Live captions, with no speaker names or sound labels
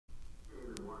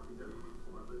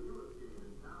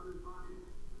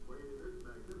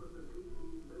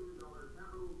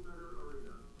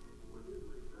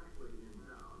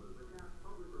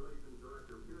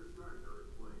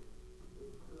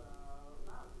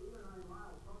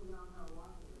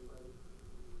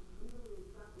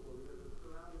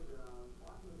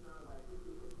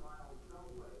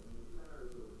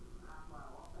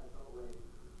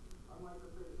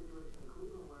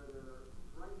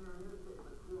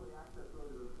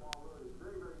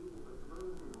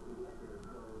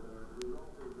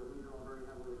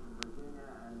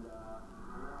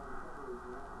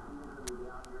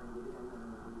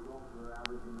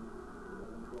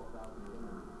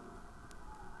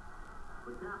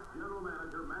Caps general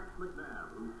manager Max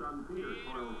McNabb, whose son Peter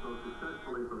toiled so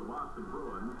successfully for the Boston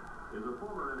Bruins, is a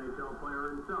former NHL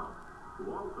player himself,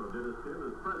 who also did a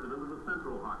stint as president of the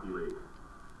Central Hockey League.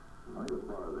 I think as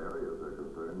far as areas are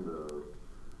concerned,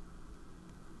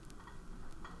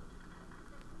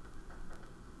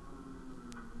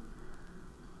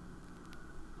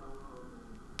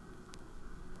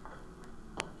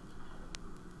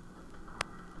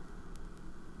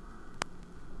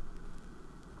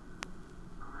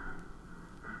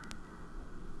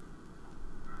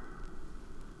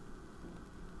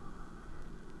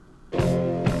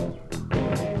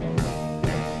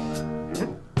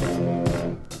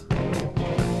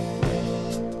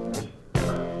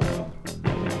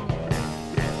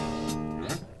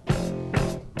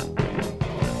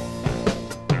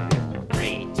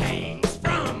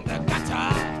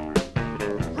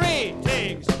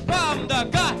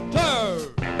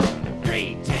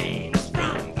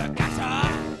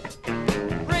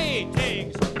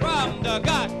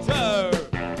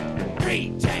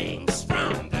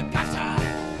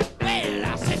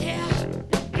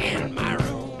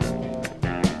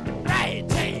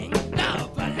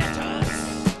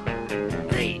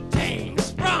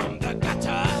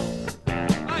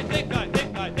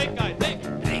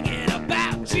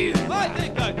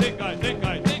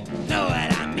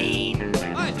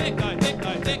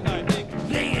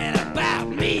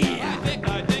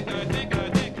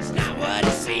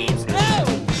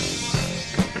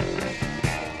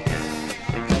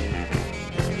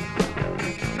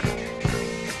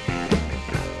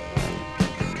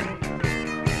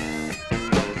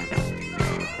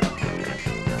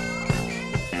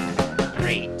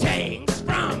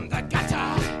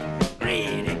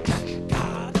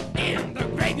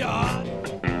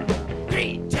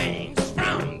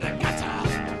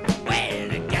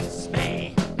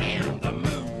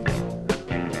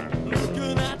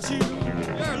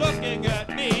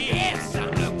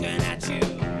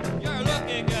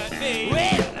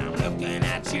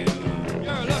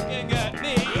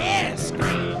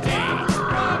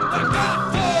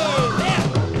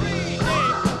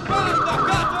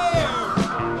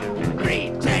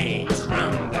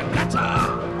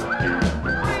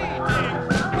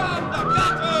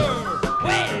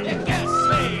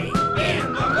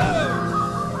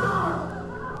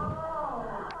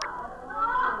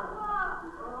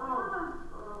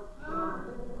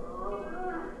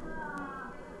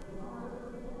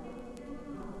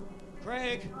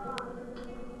 Craig!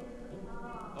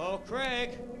 Oh,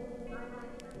 Craig!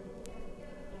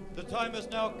 The time has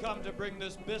now come to bring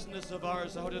this business of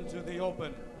ours out into the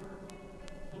open.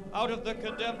 Out of the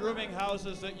condemned rooming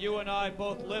houses that you and I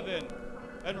both live in,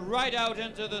 and right out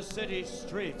into the city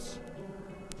streets.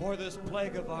 For this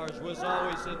plague of ours was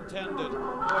always intended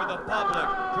for the public.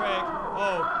 Craig,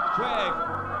 oh, Craig!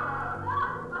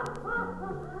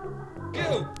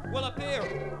 You will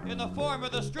appear in the form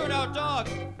of the strewn out dog,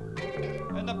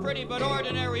 and the pretty but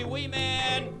ordinary wee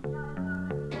man,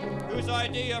 whose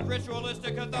idea of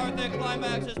ritualistic cathartic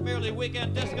climax is merely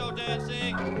weekend disco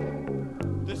dancing.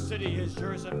 The city is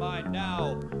yours and mine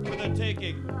now, for the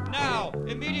taking. Now,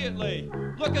 immediately.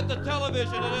 Look at the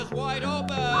television, it is wide open.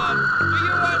 Do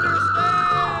you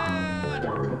understand?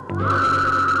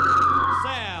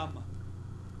 Sam.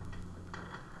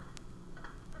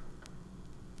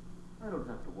 I don't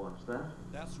have to watch that.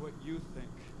 That's what you think.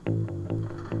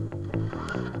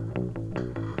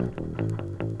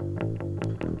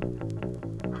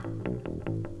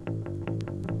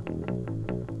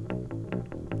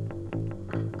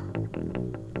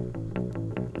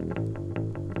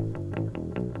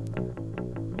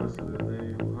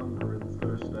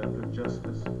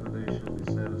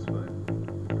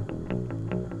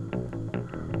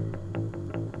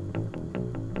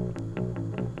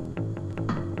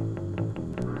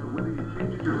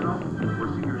 Yourself or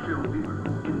see your show dealer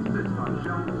in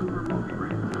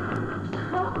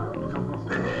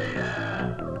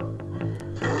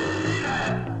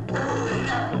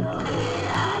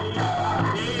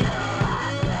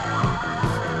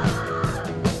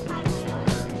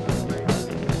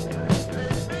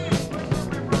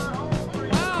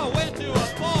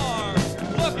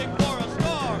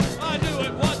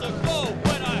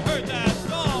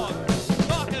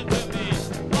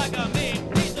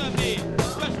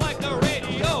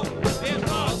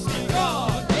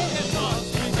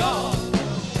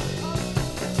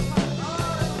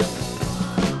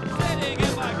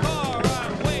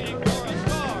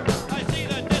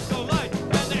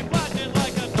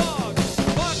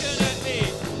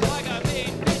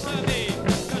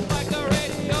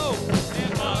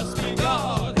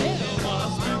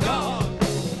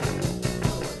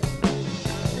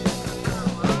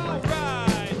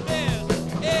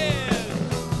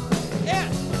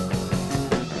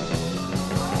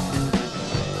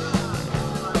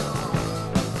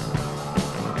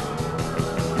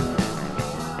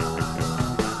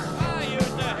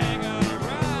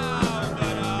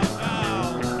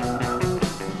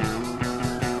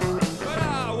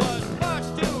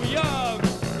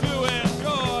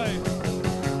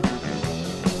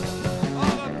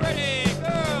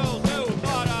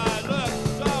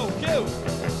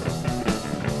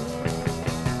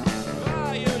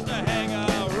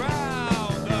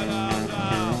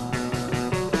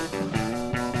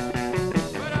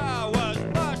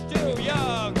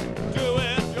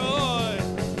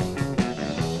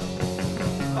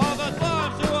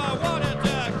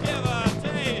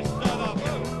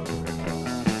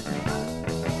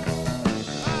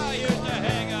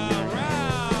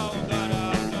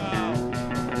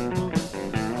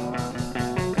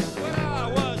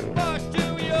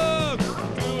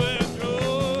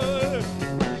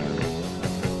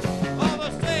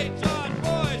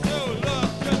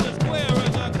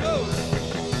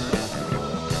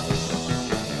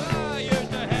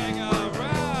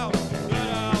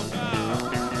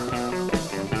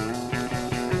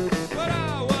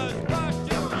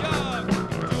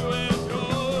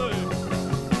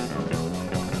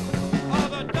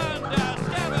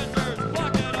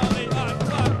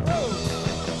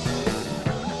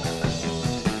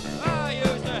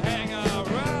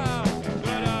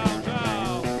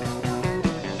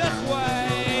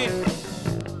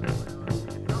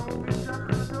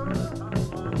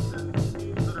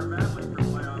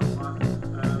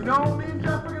and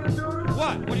Jeff are gonna do to him?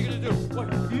 What? What are you gonna do? What?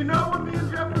 Do you know what me and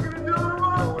Jeff are gonna do to him?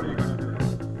 What are you gonna do?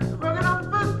 We're gonna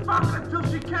fist fuck her till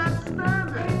she can't stand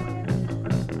it.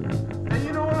 And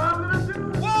you know what I'm gonna do?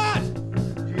 What?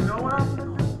 Do you know what I'm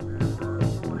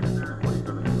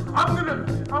gonna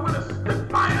do? I'm gonna stick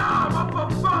my arm up her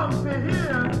bum to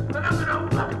here, and I'm gonna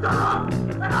lift her up,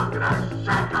 and I'm gonna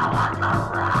shake her like a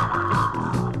rock.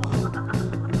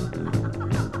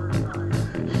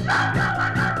 Shake her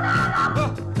like a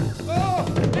rock. Oh,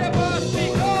 it must be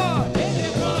God!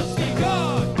 It must be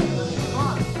God!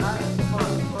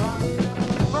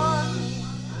 Fun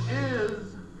is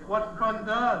what fun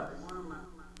does.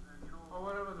 Or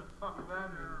whatever the fuck that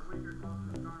means.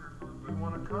 You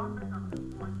wanna come?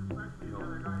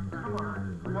 Come on.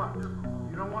 What?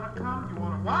 You don't wanna come? You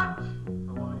wanna watch? I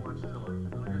wanna watch television.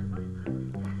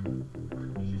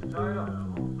 She's tied up.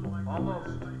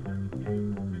 Almost.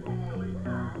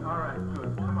 Alright, good.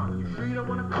 Come on. You sure you don't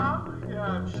wanna come? Yeah,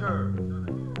 I'm sure.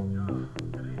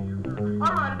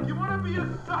 Alright, if you wanna be a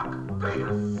suck, be a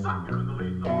sucker.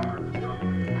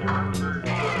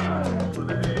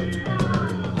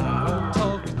 I don't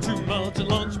talk too much at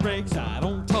lunch breaks. I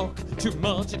don't talk too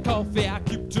much at coffee. I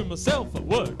keep to myself at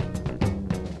work.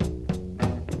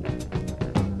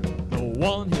 No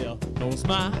one here knows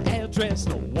my address.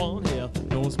 No one here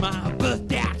knows my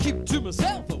birthday. I keep to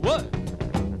myself at work.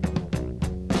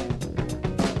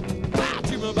 I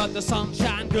dream about the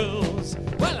sunshine girls.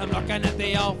 Well, I'm looking at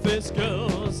the office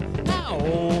girls. I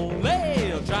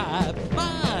only drive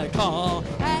my car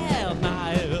at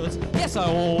night. Yes, I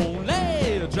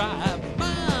only drive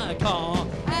my car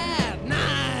at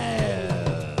night.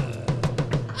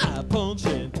 I punch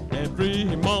in every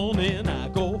morning. I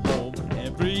go home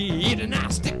every evening. I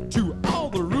stick to all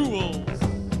the rules.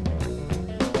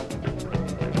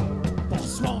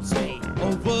 Boss wants me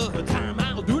overtime.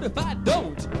 I'll do it if I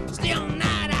don't. Stay all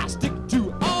night. I stick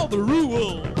to all the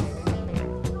rules.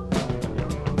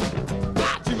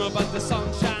 I dream about the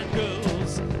sunshine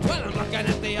girls. Well, I'm looking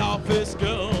at the office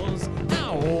girls. I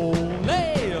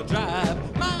only drive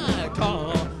my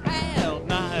car at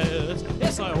night.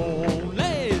 Yes, I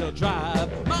only drive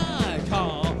my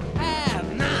car at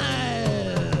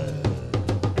night.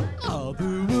 All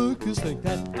the workers think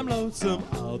that I'm lonesome.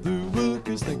 All the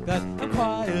workers think that I'm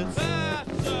quiet.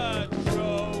 That's a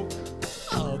joke!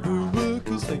 All the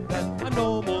workers think that I'm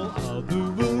normal. All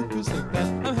the workers think that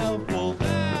I'm helpful.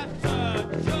 That's a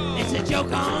joke! It's a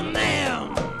joke on them.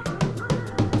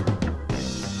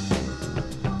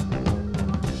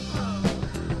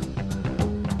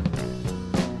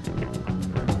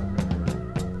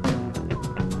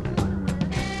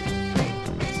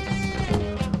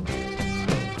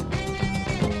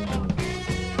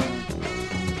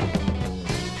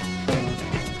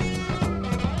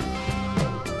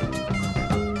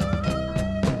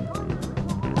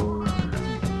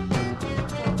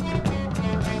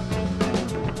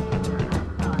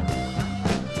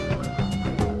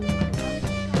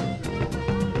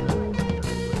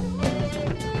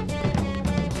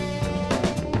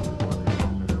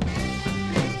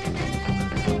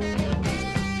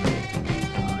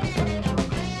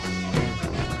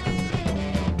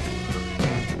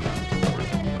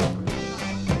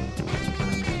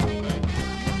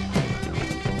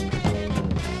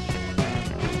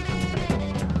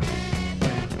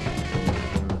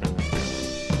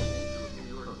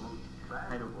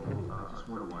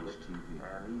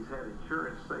 And he's had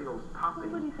insurance sales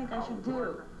topping. What do you think I should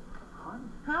do?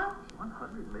 Huh?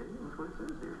 100 million is what it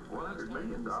says here. $100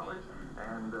 million.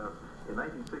 And in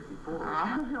 1964,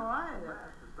 I don't know either.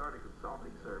 to start a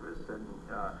consulting service, and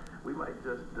we might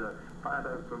just find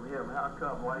out from him how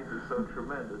come life is so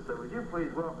tremendous. So would you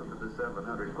please welcome to the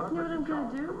 700 Club? You know what I'm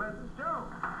gonna do? Tremendous Joe.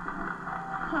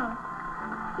 Huh?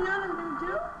 You know what I'm gonna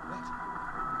do? What?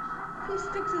 He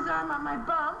sticks his arm on my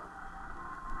bum.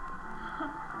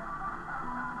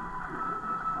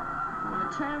 I'm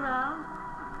gonna turn around,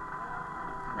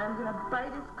 and I'm gonna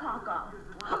bite his cock off.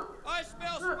 I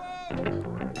smell smoke!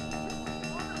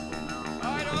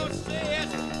 I don't see it,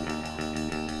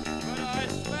 but I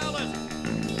smell it.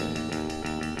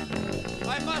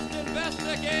 I must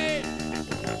investigate.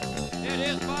 It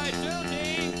is my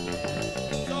duty.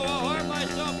 So I'll arm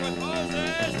myself with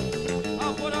hoses.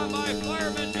 I'll put on my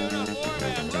fireman's uniform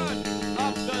and run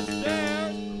up the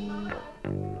stairs.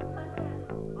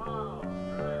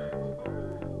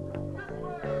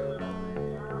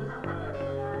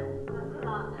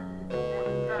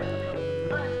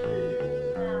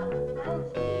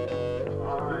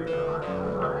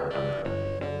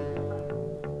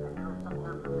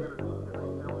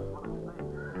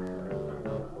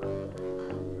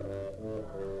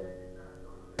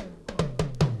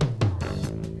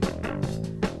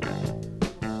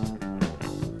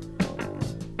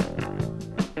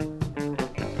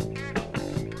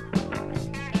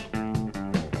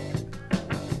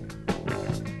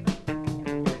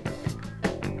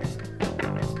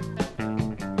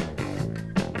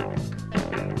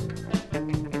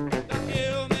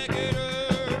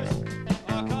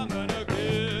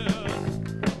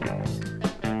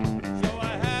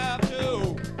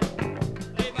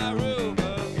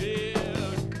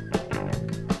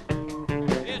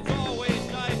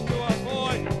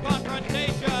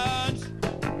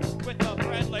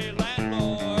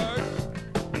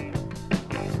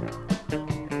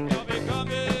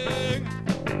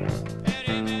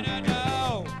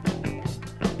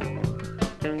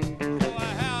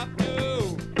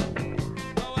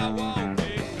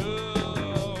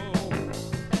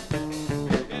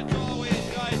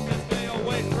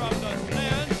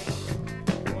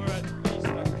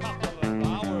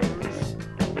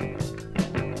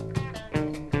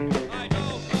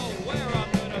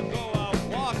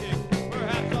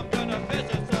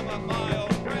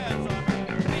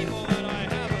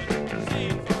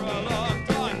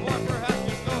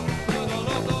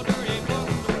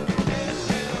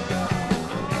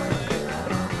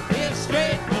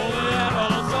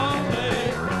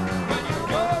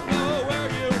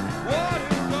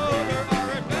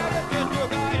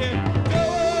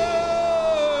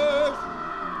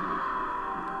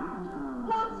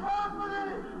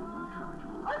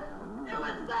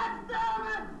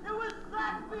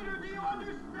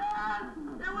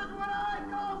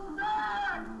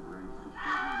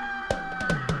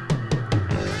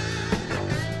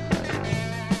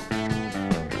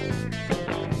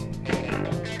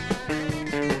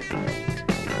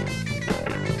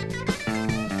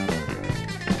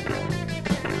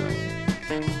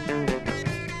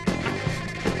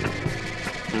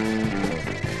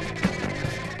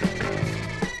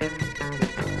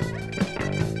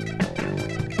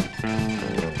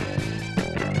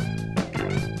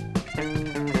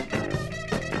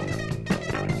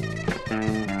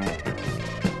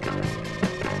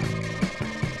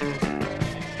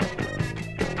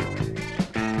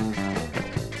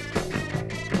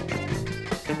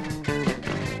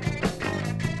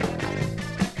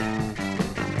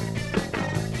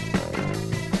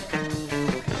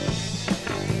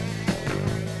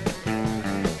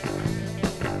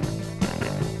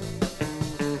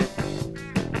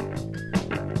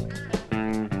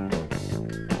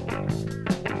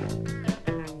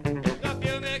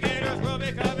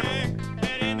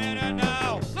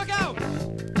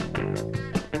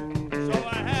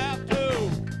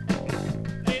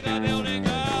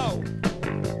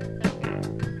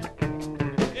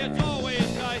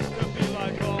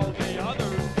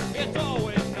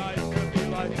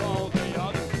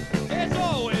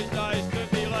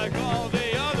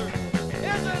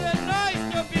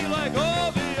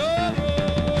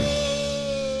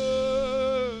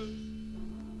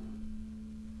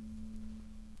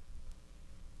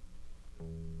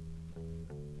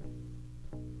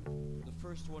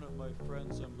 First one of my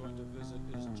friends I'm going to visit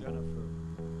is Jennifer.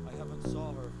 I haven't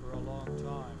saw her for a long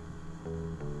time.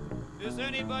 Is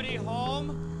anybody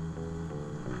home?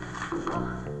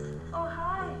 Oh,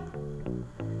 hi.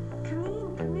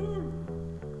 Come in.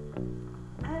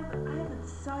 I haven't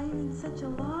saw you in such a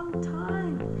long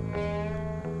time.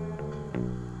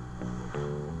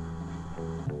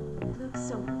 You look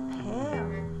so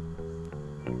pale.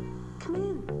 Come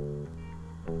in.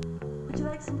 Would you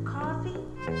like some coffee?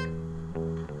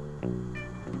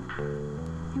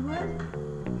 You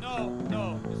would?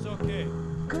 No, it's okay.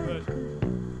 Good.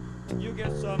 You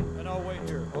get some, and I'll wait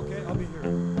here, okay? I'll be here.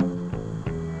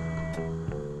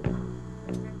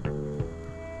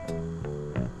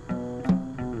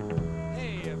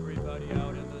 Hey, everybody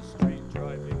out in the street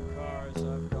driving cars,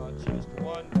 I've got just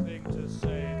one thing to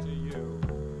say to you,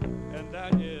 and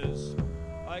that is,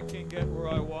 I can get where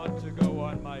I want to go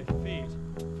on my feet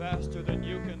faster than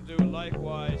you can do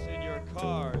likewise in your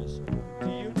cars. Do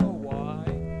you know why?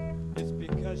 It's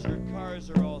because your cars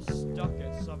are all stuck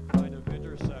at some kind of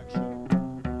intersection.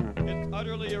 It's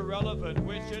utterly irrelevant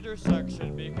which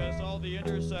intersection, because all the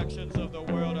intersections of the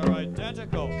world are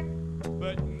identical.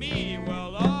 But me,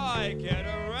 well, I get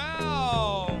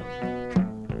around.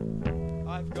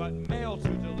 I've got mail to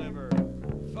deliver,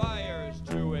 fires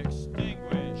to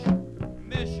extinguish,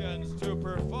 missions to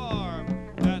perform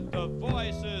that the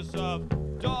voices of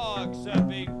dogs have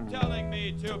been telling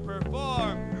me to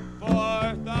perform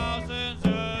for thousands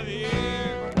of years.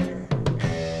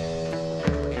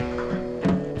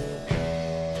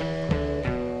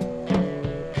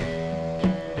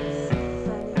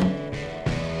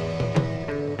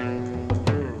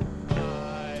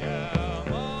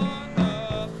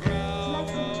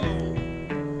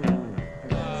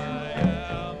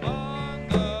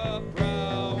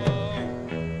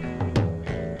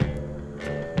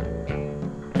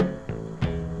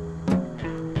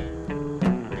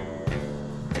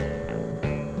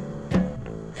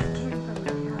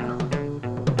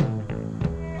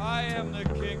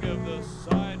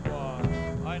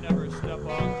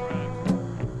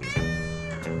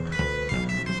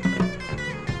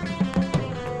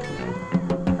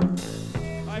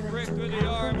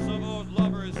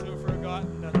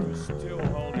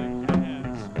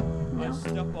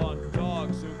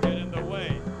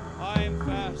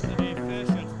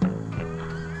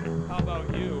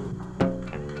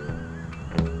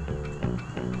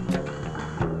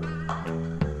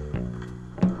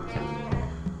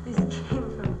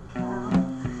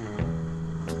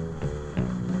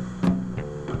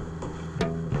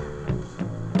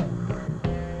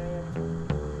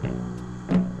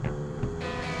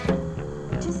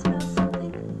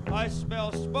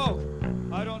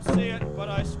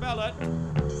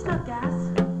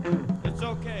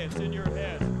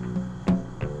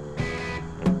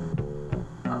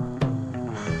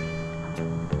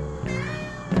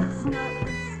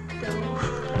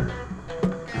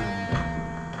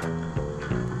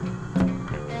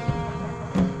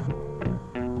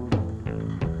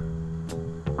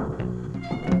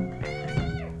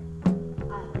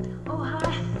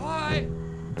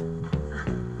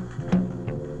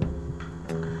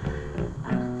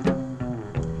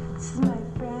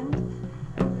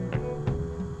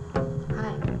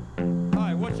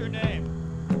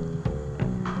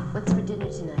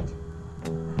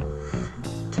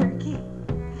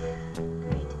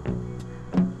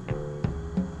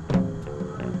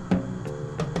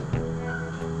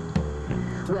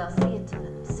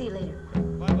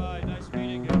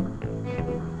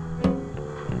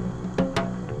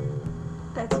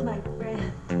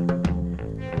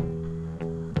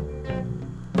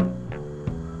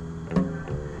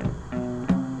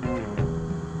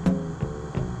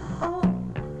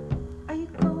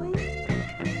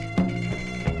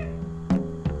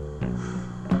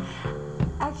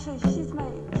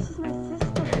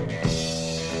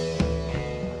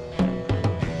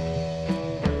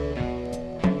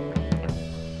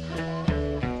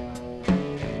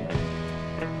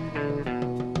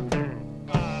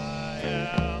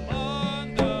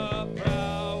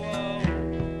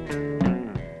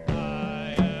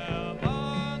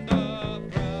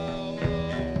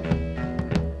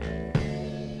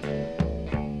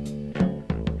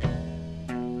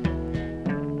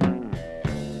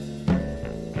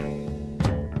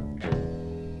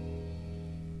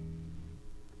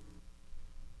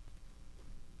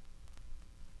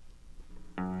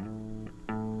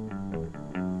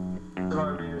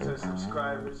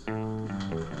 Subscribers.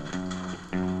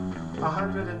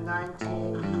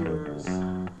 119 years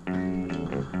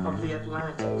of the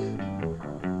Atlantic.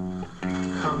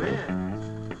 Come in.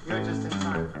 You're just in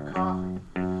time for coffee.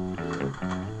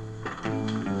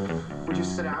 Would you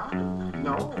sit down?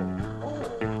 No? Oh,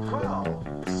 well,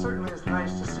 it certainly is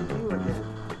nice to see you again.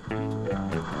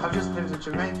 I've just been to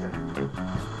Jamaica.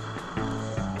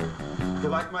 You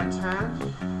like my tan?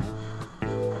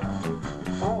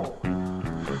 Oh,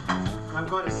 I'm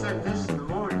going to send this in the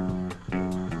morning.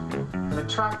 An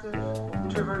attractive,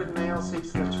 introverted male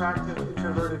seeks an attractive,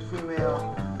 introverted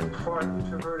female for an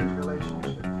introverted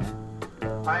relationship.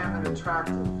 I am an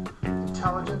attractive,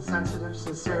 intelligent, sensitive,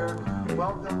 sincere,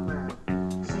 well-built man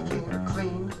seeking a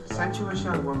clean, sensuous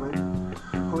young woman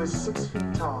who is 6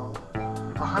 feet tall,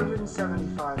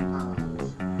 175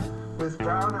 pounds, with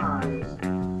brown eyes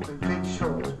and big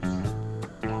shoulders.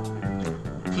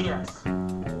 P.S.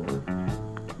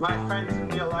 My friends in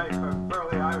real life are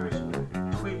burly Irishmen,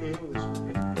 tweedy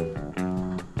Englishmen.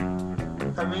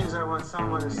 That means I want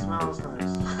someone who smells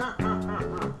nice.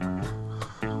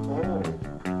 Oh,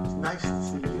 it's nice to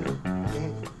see you.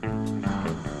 Hey.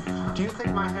 Do you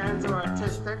think my hands are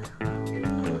artistic?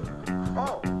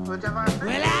 Oh, but have I been?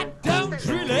 Well, I don't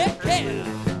really care. You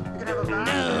can have a bath.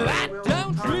 No, I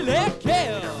don't really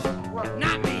care.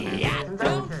 Not me, I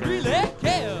don't really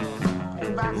care.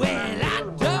 Well, I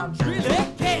don't really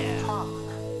care.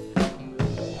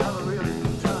 Have a really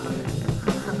good time.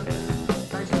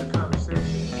 Thanks for the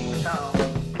conversation. Ciao.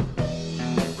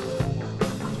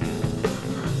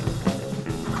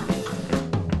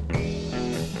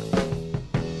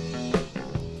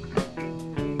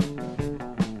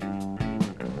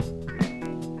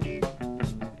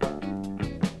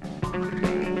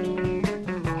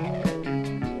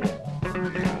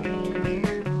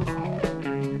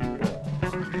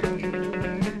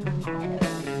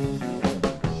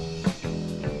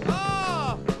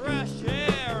 Ah, fresh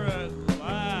air at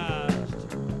last.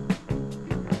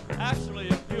 Actually,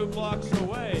 a few blocks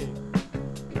away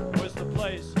was the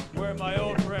place where my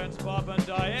old friends Bob and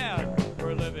Diane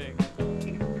were living.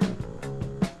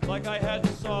 Like I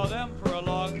hadn't saw them for a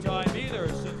long time either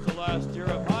since the last year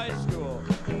of high school.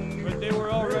 But they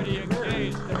were already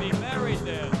engaged to be married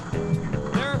then.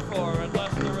 Therefore,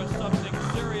 unless there was something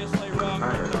seriously wrong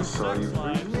with their sex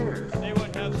lives, they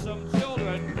would have some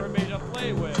children for me to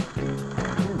play with.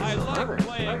 I like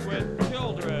playing with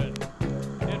children.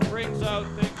 It brings out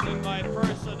things in my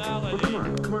personality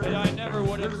that I never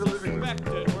would have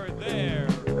suspected were there.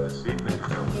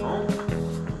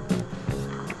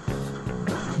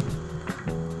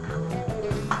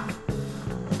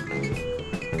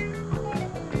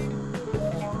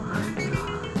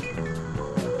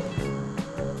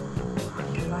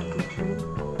 You like a drink?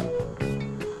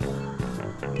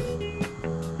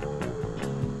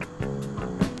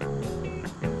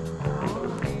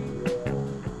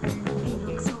 You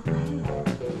look so bad.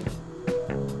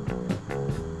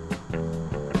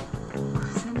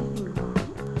 Is anything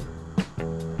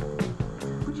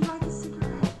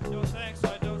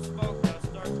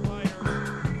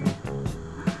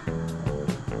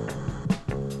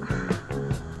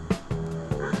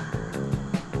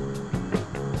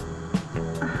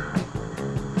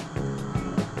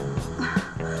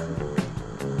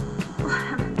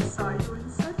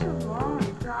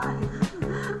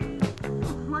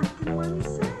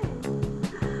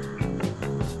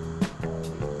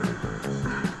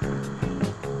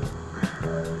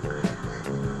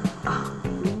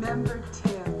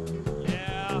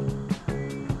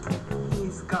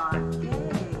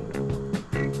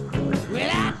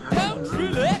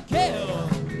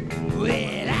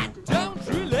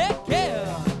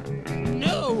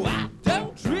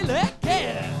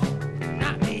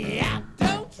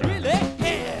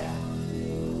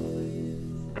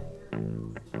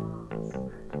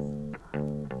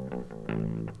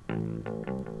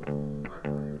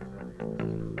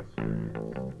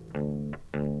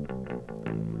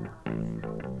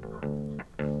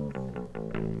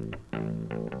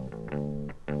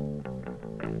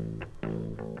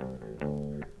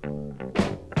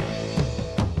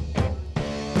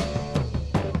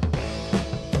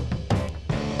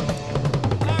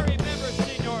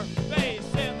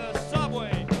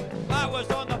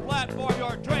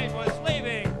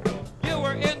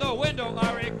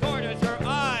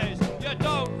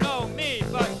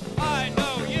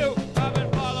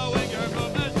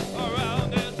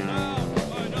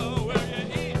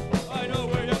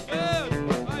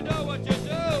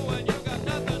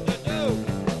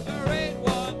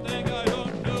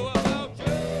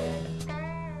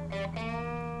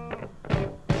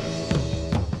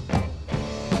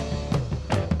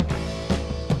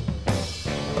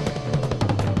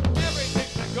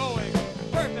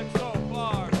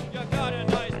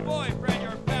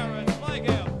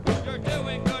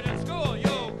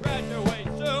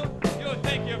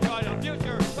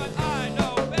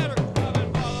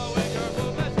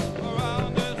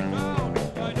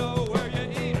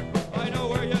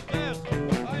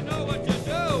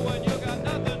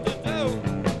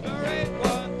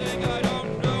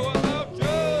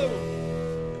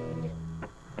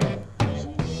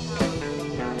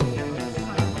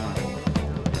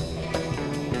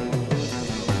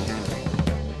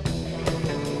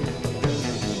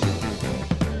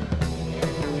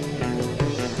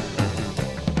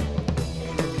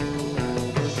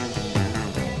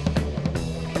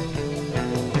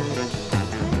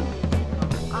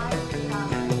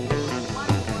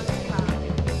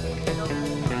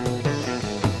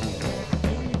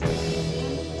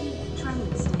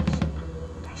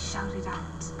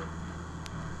Shootout.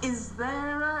 Is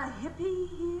there a hippie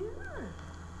here?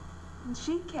 And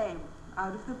she came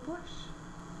out of the bush,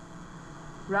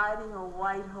 riding a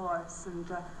white horse and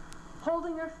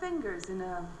holding her fingers in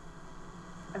a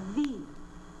V,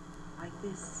 like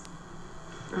this.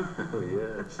 Oh,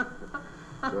 yes.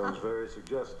 Sounds very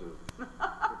suggestive.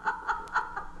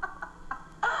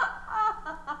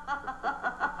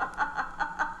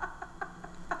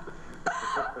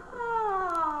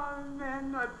 Oh,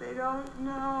 men, what they don't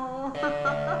know.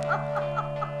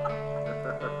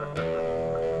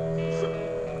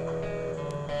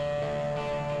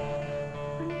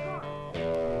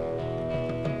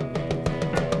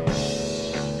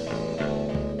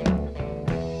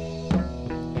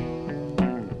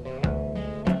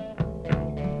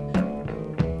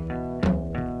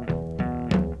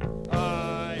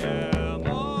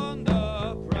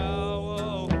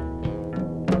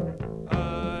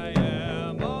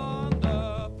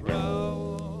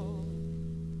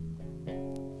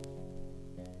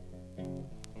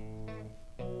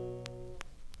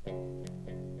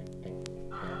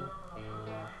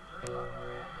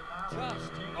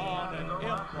 Just on an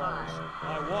impulse,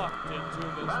 I walked into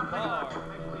this bar.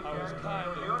 I was kind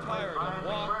of tired of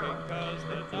walking because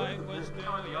the night was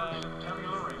still young.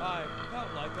 I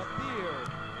felt like a beer.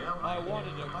 I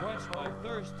wanted to quench my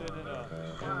thirst in a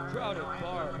crowded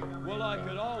bar. Well, I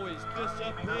could always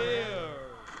disappear.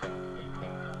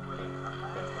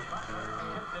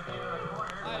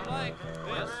 I like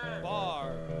this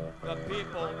bar. The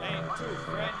people ain't too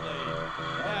friendly.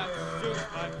 That suits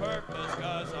my purpose,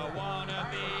 cause I wanna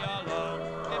be alone.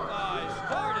 If I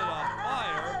started a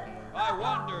fire, I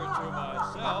wonder to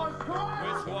myself,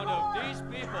 which one of these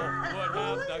people would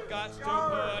have the guts to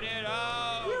put it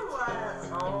out? You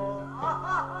asshole!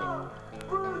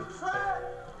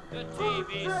 The TV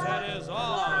set is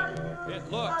on. It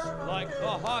looks like the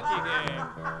hockey game.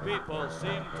 People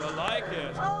seem to like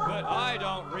it, but I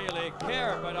don't really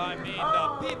care. But I mean,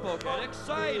 the people get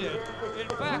excited. In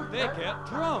fact, they get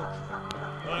drunk.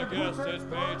 I guess it's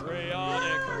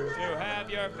patriotic to have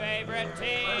your favorite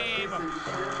team.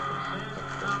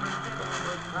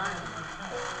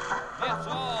 It's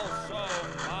all so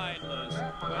mindless,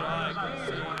 but I can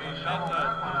see the method.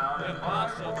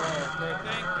 Impossible for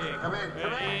thinking,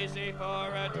 but easy for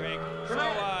a drink. So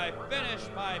I finish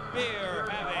my beer,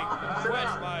 having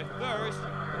quenched my thirst. I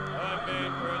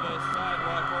made for the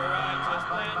sidewalk where I just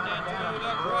blend into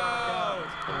the crowd.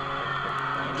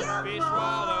 Be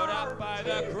swallowed up by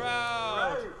the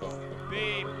crowd.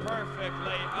 Be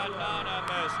perfectly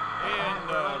anonymous in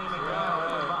the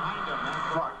crowd.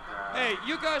 Hey,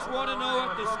 you guys want to know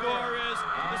what the score is?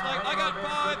 It's like I got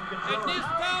 5 and this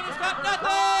town has got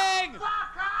nothing!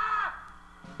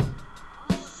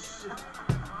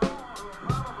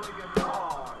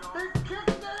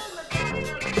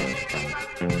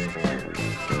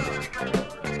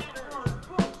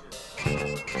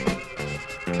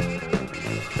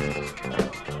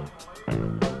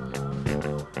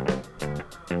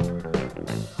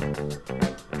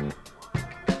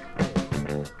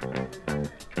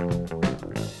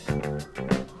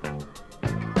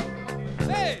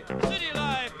 Hey, city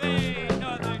life ain't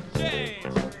nothing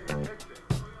changed.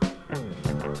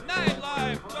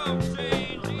 Nightlife don't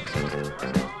change either.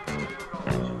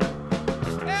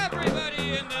 Everybody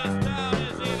in this town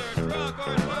is either drunk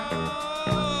or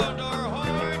stoned or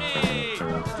horny.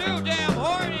 Too damn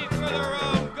horny for their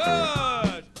own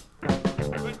good.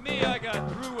 But me, I got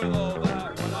through with all that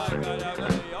when I got out of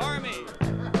the army.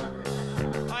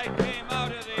 I came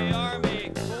out of the army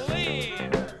clean.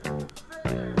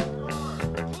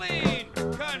 Clean,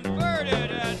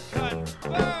 converted, and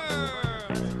confirmed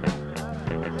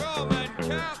Roman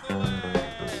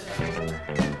Catholic.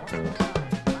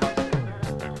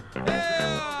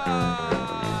 Yeah!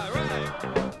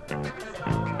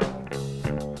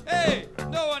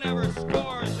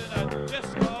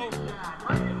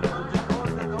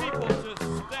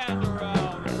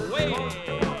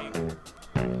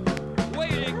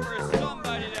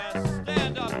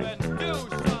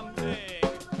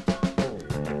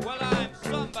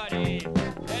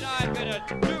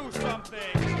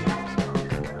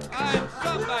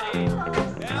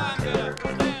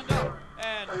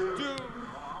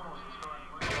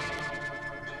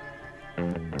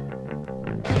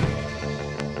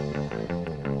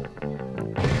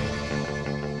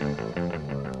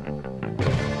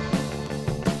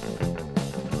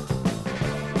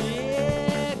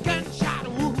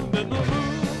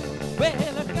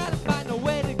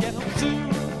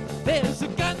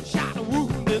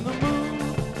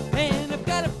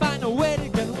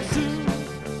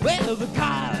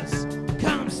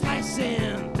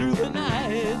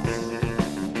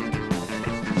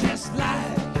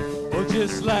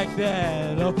 just like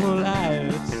that, up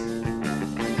lights.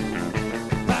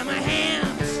 By my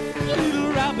hands,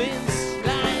 little robins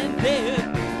lying dead.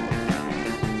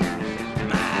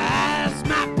 My eyes,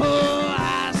 my poor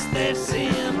eyes, they're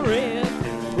seeing red.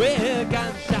 Well,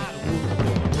 gunshot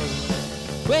wound.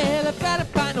 Well, I've got to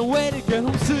find a way to get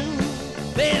home soon.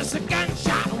 There's a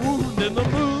gunshot wound in the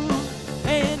moon,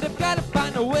 and I've got to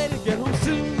find a way to get home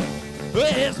soon.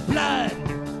 There's blood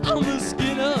on the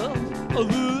skin of the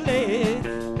leg.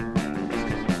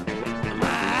 My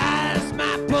eyes,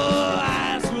 my poor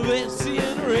eyes, well, they're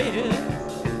seeing red.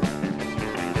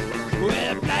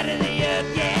 Well, blood of the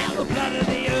earth, yeah, the blood of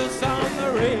the earth's on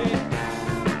the red.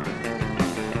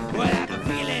 Well, I have a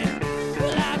feeling,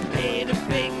 well, I've made a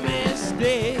big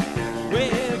mistake.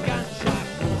 Well, gunshot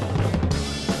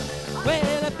wound.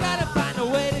 Well, I've got to find a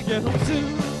way to get home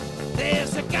soon.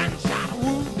 There's a gunshot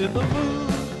wound in the moon,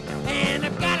 and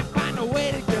I've got to find a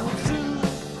way to get home soon.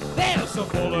 There's a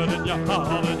bullet in your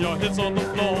heart and your head's on the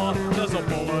floor. There's a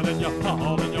bullet in your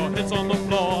heart and your head's on the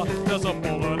floor. There's a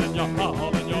bullet in your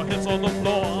heart and your head's on the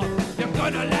floor. You're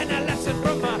gonna learn a lesson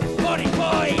from my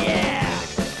 44, yeah!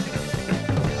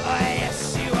 Oh,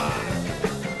 yes, you are.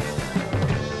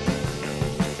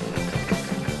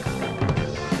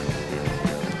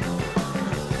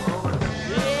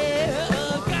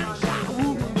 Yeah, a gunshot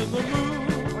wound in the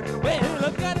moon. Well,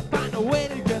 I've got to find a way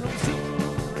to get home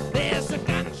soon. There's a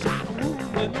gunshot wound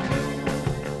in the moon,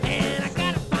 and I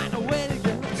got to find a way to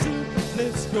get home soon.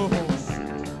 Let's go home.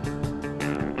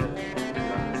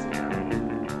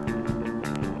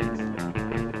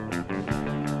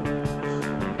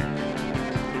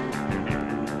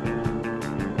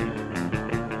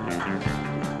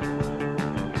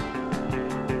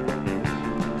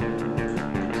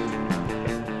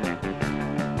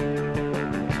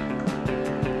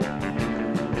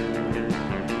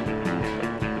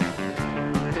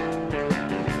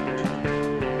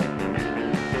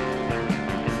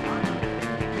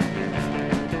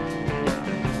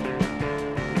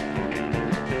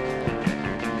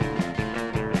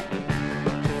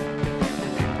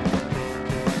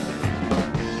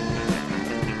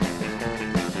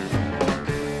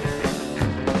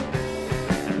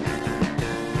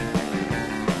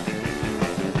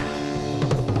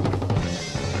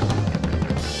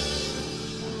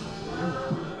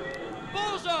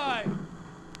 Bullseye!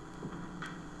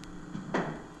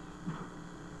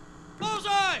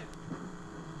 Bullseye!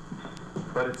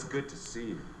 But it's good to see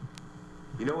you.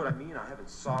 You know what I mean? I haven't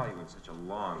saw you in such a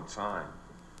long time.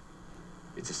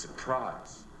 It's a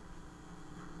surprise.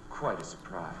 Quite a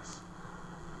surprise.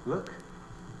 Look.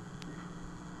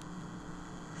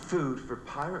 Food for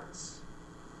pirates.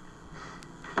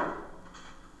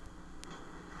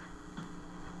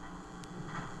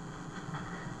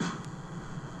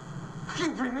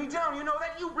 You bring me down, you know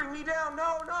that? You bring me down.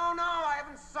 No, no, no. I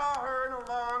haven't saw her in a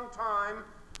long time,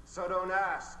 so don't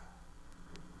ask.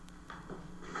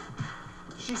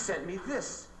 She sent me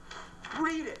this.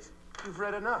 Read it. You've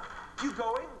read enough. You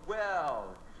going?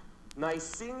 Well, nice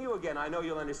seeing you again. I know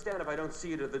you'll understand if I don't see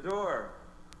you to the door.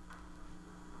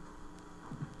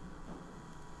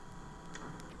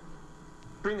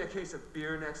 Bring a case of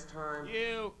beer next time.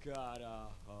 You gotta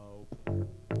hope.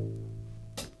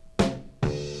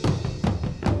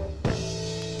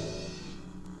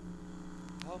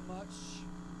 How much?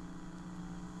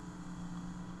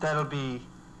 That'll be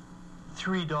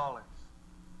 $3.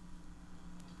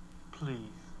 Please.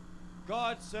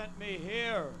 God sent me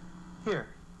here. Here.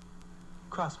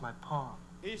 Cross my palm.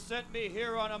 He sent me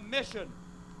here on a mission.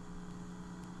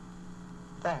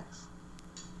 Thanks.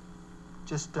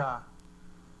 Just,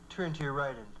 turn to your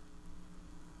right and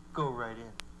go right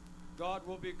in. God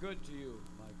will be good to you,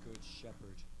 my good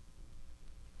shepherd.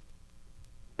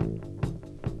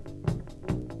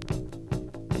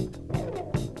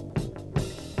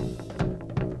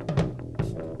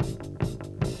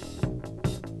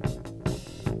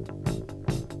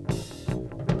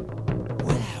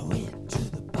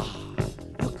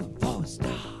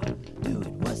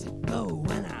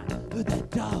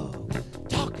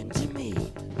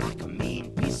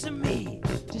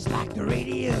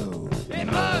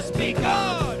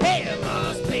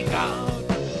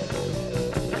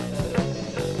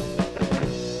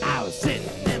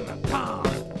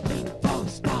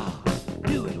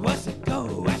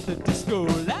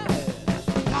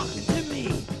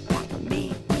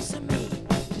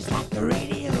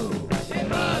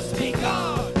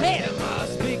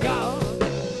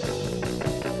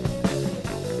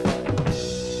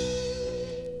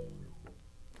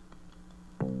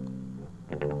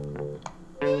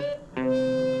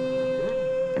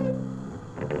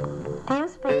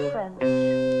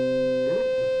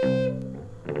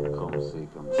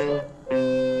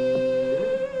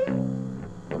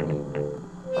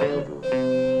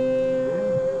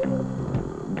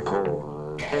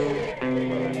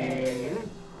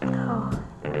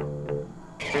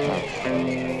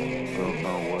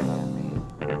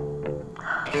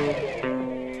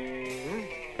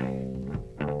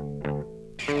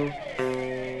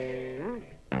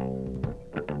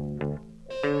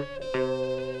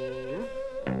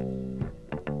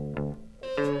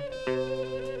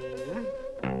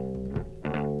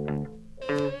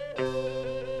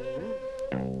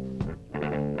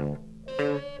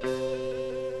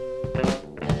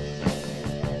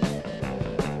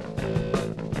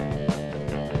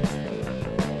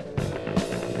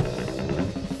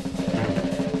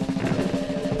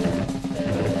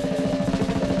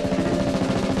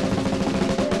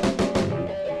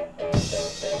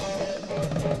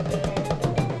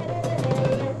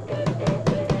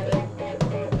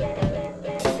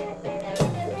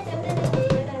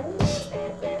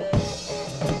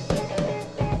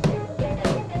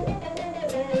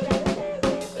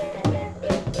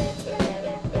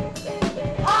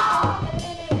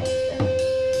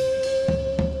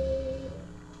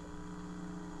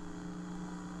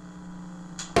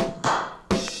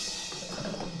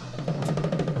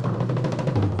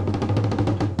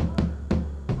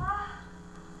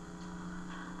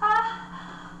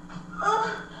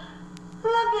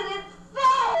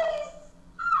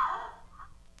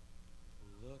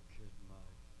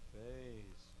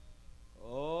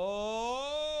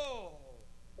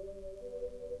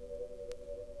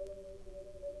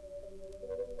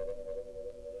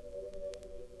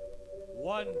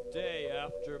 One day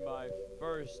after my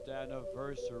first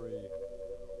anniversary,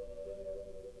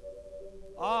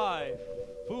 I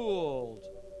fooled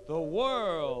the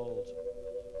world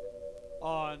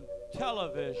on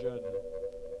television.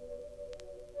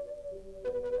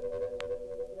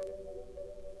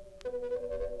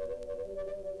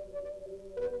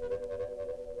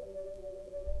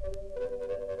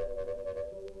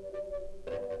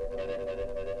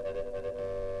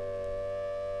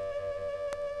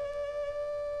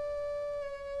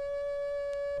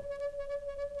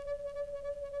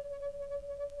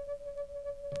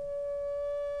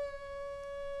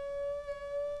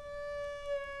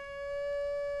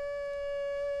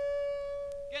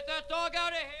 Get that dog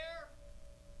out of here!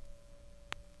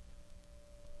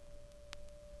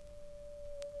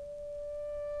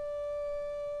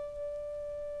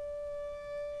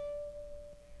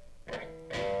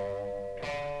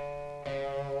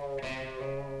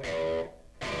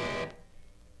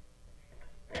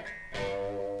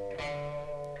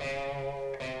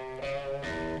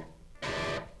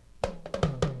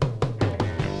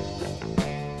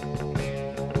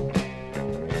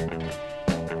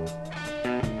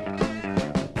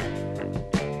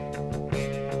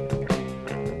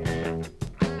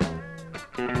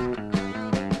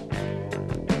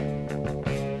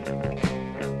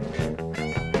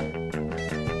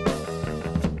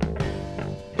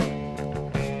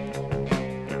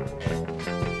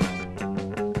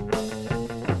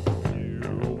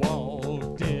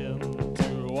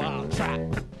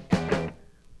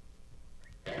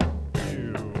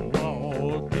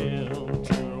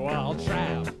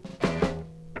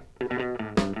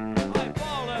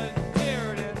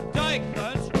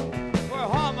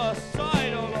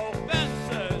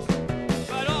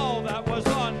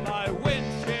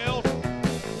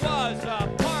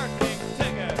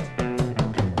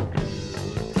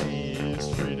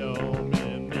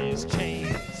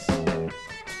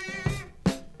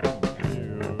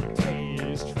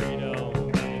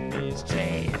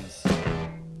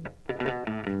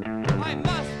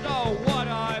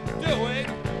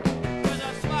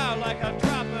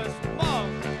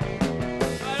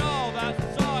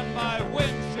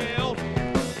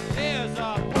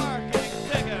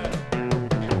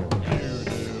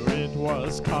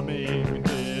 Coming,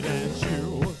 didn't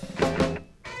you?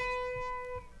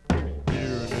 You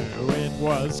knew it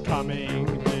was coming,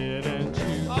 didn't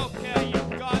you? Okay,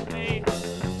 you've got me.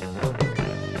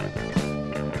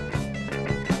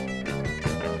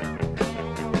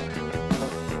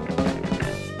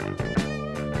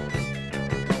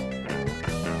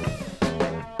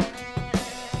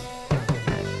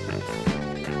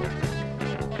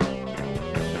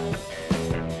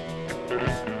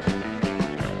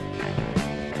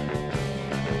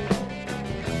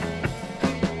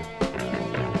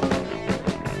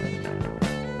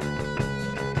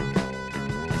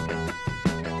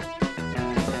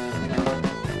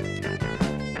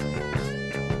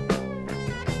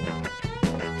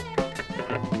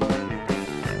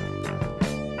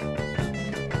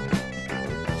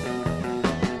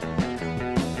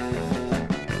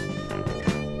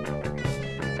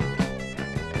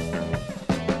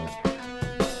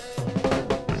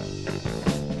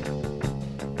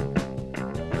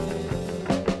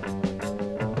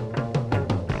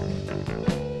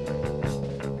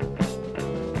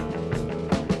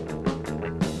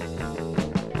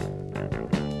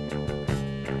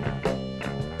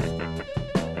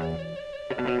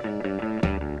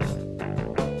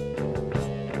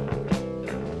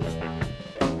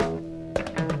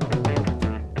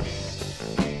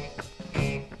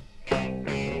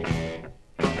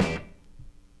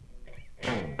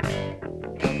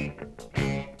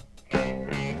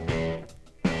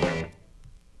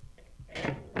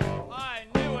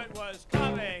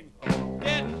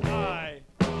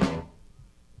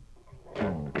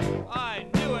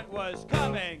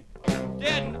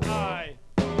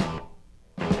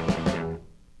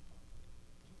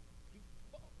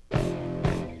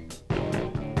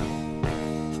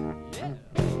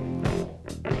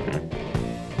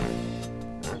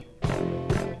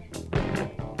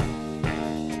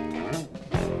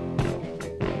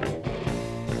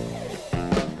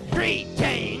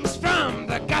 Greetings from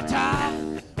the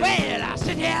gutter. Well, I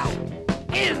sit here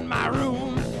in my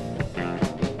room,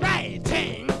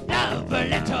 writing love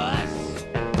letters.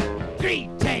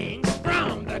 Greetings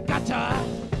from the gutter.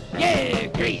 Yeah,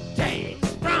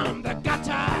 greetings from the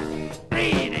gutter.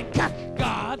 Reading cut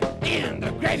guard in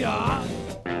the graveyard.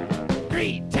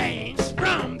 Greetings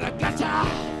from the gutter.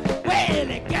 Well,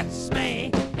 it gets